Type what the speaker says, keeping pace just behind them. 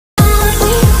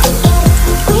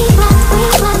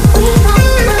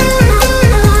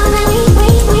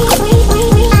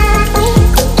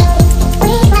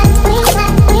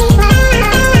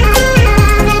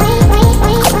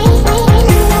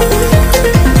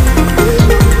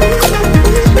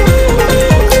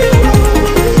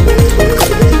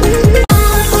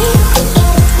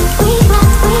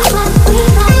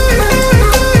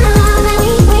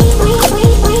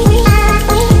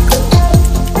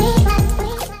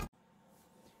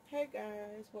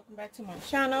guys, welcome back to my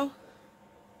channel.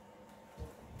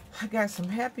 I got some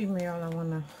Happy Mail I want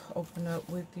to open up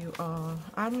with you all.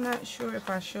 I'm not sure if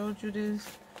I showed you this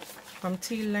from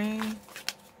T Lane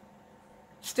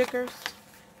stickers.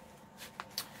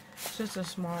 It's just a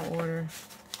small order.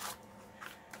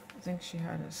 I think she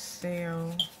had a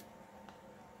sale.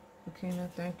 Lakina,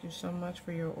 thank you so much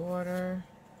for your order.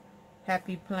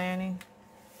 Happy planning.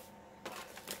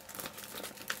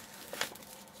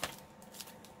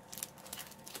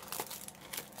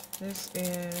 This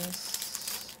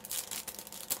is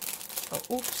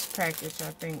a Oops package, I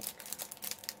think,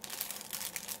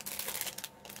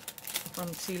 from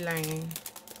T Lane.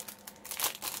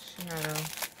 She had a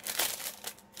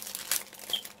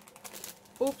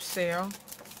Oops sale,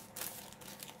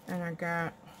 and I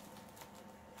got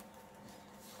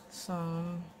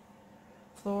some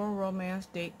Floral Romance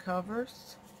date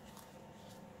covers,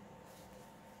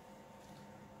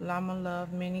 Llama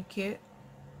Love mini kit.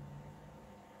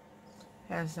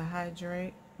 Has the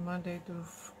hydrate Monday through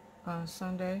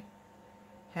Sunday,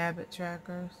 habit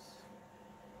trackers,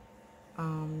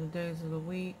 the days of the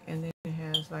week, and then it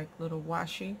has like little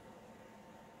washi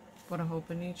for the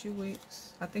Hobonichi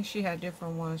weeks. I think she had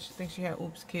different ones. I think she had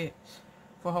Oops kit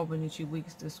for Hobonichi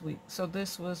weeks this week. So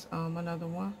this was another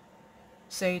one,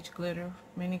 Sage Glitter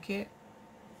mini kit.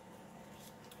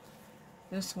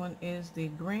 This one is the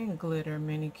Green Glitter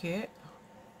mini kit.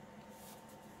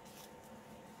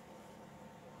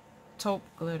 Taupe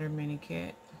Glitter mini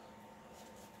kit.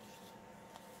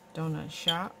 Donut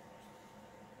Shop.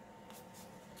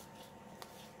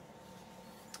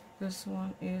 This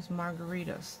one is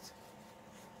Margaritas.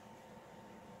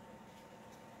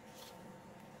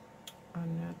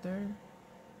 Another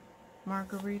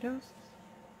Margaritas.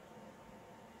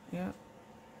 Yep.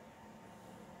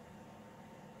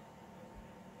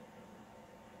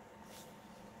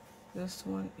 This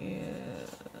one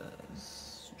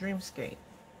is Dreamscape.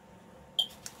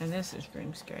 And this is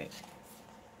Dreamscape.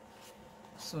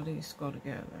 So these go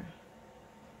together.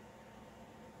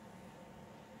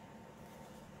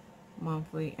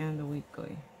 Monthly and the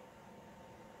weekly.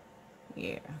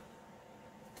 Yeah.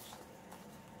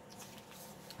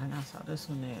 And that's how this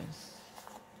one is.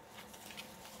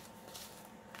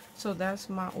 So that's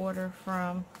my order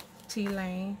from T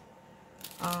Lane.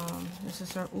 This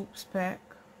is her Oops pack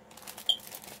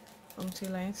from T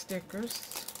Lane stickers.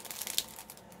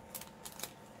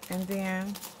 And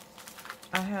then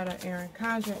I had an Erin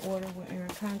Condren order when Erin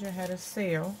Condren had a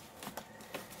sale.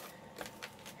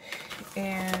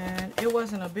 And it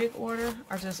wasn't a big order.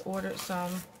 I just ordered some.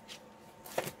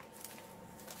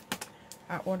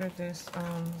 I ordered this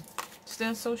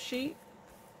stencil sheet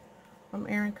from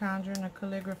Erin Condren, a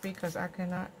calligraphy, because I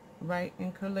cannot write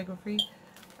in calligraphy.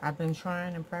 I've been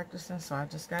trying and practicing, so I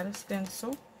just got a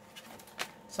stencil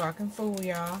so I can fool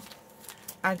y'all.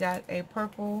 I got a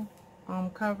purple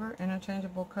cover,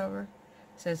 interchangeable cover.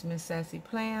 It says Miss Sassy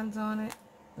Plans on it.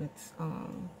 It's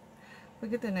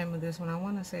forget the name of this one. I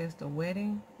want to say it's the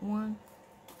wedding one,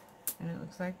 and it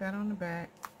looks like that on the back.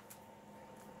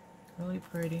 Really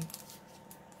pretty.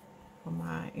 For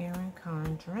my Erin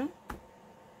Condren.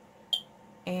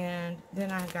 And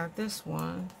then I got this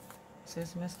one. It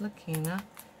says Miss Lakina.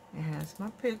 It has my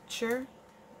picture,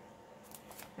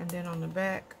 and then on the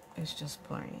back it's just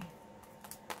plain.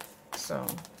 So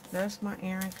that's my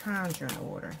Erin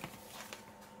Condren order.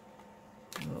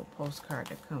 A little postcard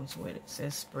that comes with it. It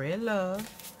says spread love.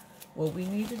 What we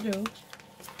need to do.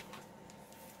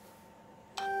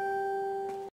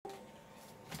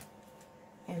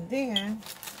 And then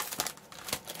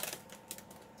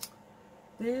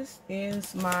this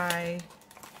is my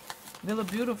Villa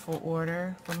Beautiful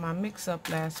order from my mix-up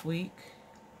last week.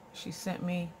 She sent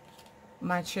me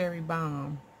my Cherry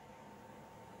Bomb.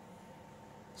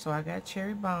 So I got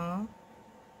Cherry Bomb.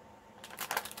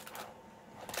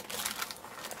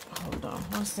 Hold on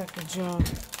 1 second, Joe.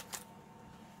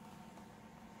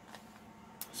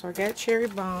 So I got Cherry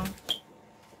Bomb.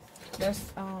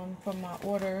 That's from my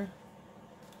order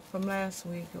from last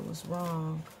week. It was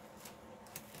wrong.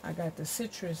 I got the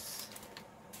citrus.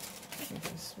 I think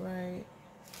it's right.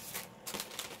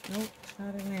 Nope, it's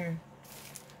not in there.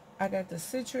 I got the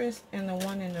citrus and the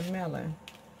one in the melon.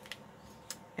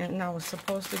 And I was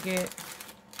supposed to get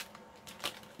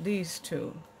these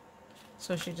two.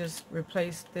 So she just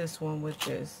replaced this one with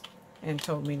this and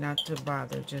told me not to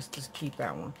bother, just to keep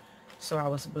that one. So I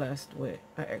was blessed with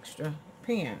an extra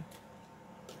pen,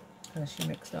 because she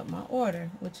mixed up my order,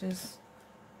 which is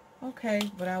okay,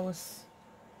 but I was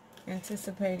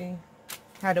anticipating,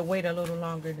 had to wait a little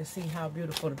longer to see how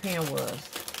beautiful the pen was.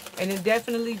 And it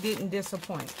definitely didn't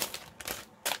disappoint.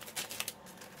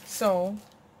 So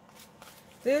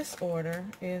This order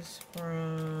is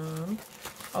from,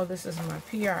 oh, this is my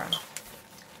PR.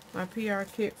 My PR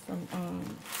kit from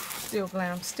Still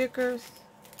Glam Stickers.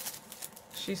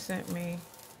 She sent me,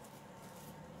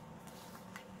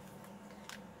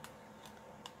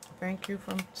 thank you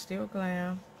from Still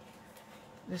Glam.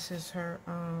 This is her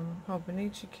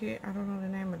Hobonichi kit. I don't know the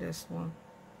name of this one.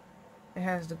 It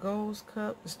has the Gold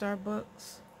cup, the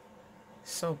Starbucks.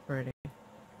 So pretty.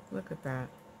 Look at that.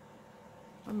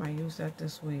 I might use that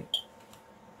this week.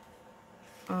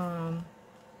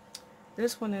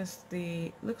 This one is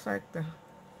the, looks like the,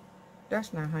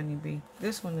 that's not honeybee.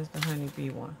 This one is the honeybee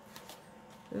one.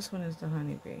 This one is the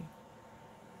honeybee.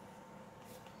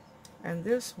 And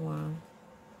this one,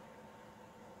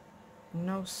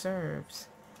 no serves.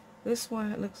 This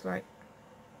one, it looks like,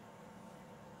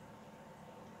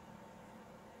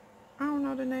 I don't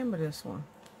know the name of this one.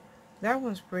 That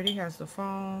one's pretty. Has the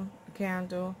phone, the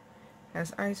candle,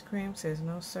 has ice cream, says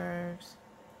no serves.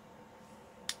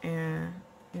 And,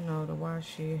 you know, the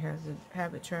washi has the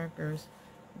habit trackers,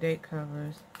 date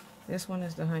covers. This one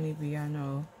is the honeybee, I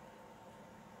know.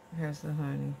 It has the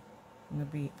honey and the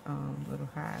bee, little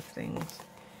hive things.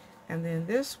 And then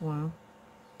this one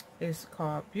is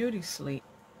called Beauty Sleep.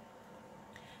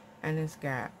 And it's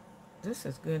got, this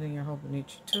is good in your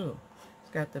Hobonichi too.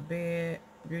 It's got the bed,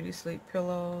 Beauty Sleep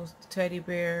pillows, teddy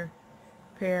bear,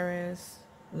 Paris,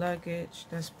 luggage.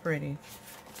 That's pretty.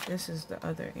 This is the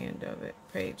other end of it.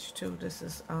 Page 2. This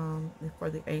is for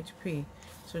the HP.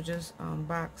 So just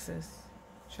boxes,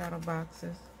 shadow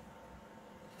boxes.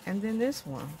 And then this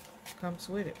one comes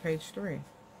with it. Page 3.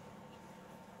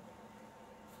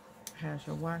 Has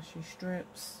your washi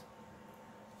strips,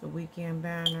 the weekend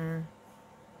banner,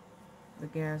 the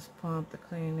gas pump, the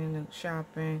cleaning, the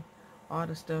shopping, all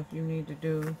the stuff you need to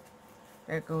do.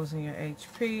 That goes in your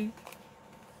HP.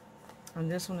 And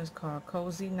this one is called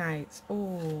Cozy Nights.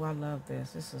 Oh, I love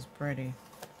this. This is pretty.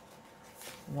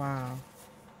 Wow.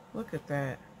 Look at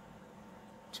that.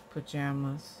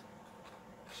 Pajamas.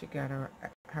 She got her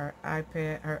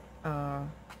iPad, her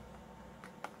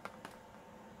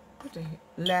what the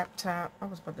laptop. I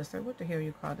was about to say, what the hell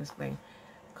you call this thing?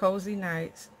 Cozy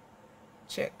Nights.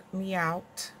 Check me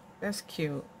out. That's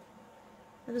cute.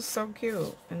 It is so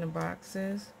cute. In the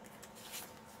boxes.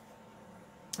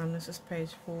 And this is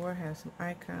page 4. Has some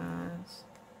icons.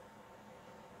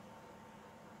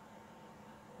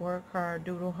 Work hard,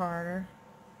 doodle harder.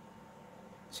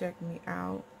 Check me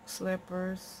out.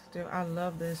 Slippers. Still, I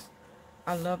love this.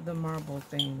 I love the marble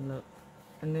thing. Look.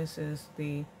 And this is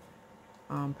the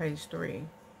page 3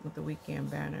 with the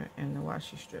weekend banner and the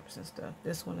washi strips and stuff.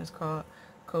 This one is called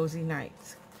Cozy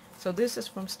Nights. So this is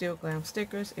from Still Glam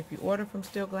Stickers. If you order from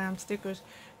Still Glam Stickers,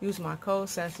 use my code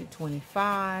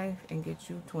SASSY25 and get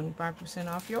you 25%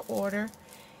 off your order.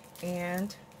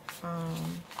 And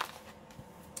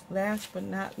last but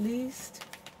not least,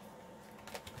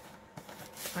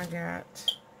 I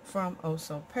got from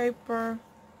Ohsopaper.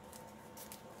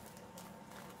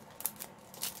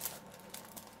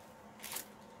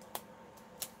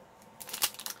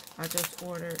 I just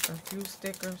ordered a few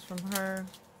stickers from her.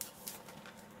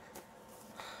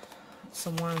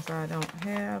 Some ones I don't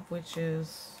have, which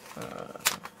is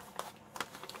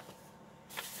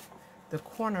the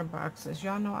corner boxes.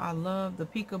 Y'all know I love the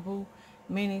peekaboo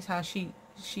minis, how she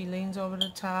leans over the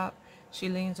top, she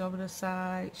leans over the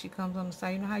side, she comes on the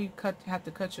side. You know how you have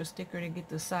to cut your sticker to get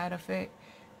the side effect?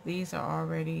 These are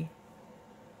already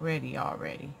ready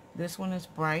already. This one is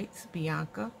Brights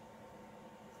Bianca.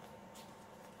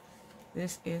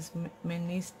 This is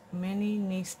Mini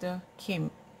Nista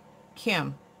Kim.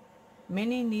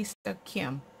 Mini Nista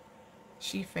Kim.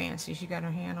 She fancy. She got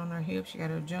her hand on her hip. She got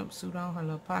her jumpsuit on, her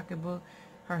little pocketbook,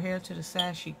 her hair to the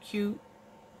side. She cute.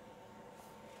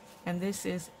 And this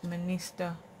is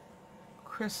Minista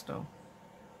Crystal,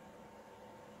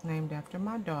 named after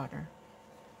my daughter.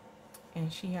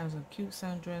 And she has a cute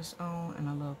sundress on and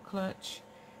a little clutch.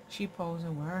 She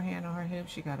posing with her hand on her hip.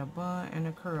 She got a bun and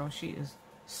a curl. She is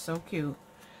so cute.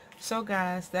 So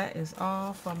guys, that is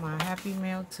all for my Happy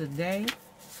Mail today.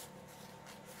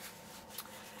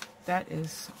 That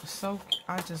is so,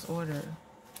 I just ordered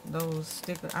those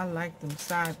stickers. I like them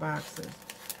side boxes.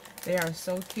 They are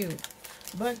so cute.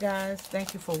 But guys,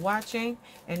 thank you for watching.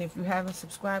 And if you haven't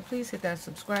subscribed, please hit that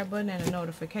subscribe button and the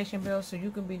notification bell so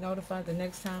you can be notified the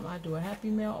next time I do a Happy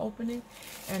Mail opening.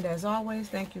 And as always,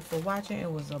 thank you for watching.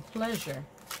 It was a pleasure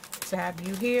to have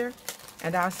you here.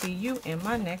 And I'll see you in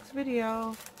my next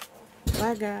video.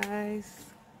 Bye guys.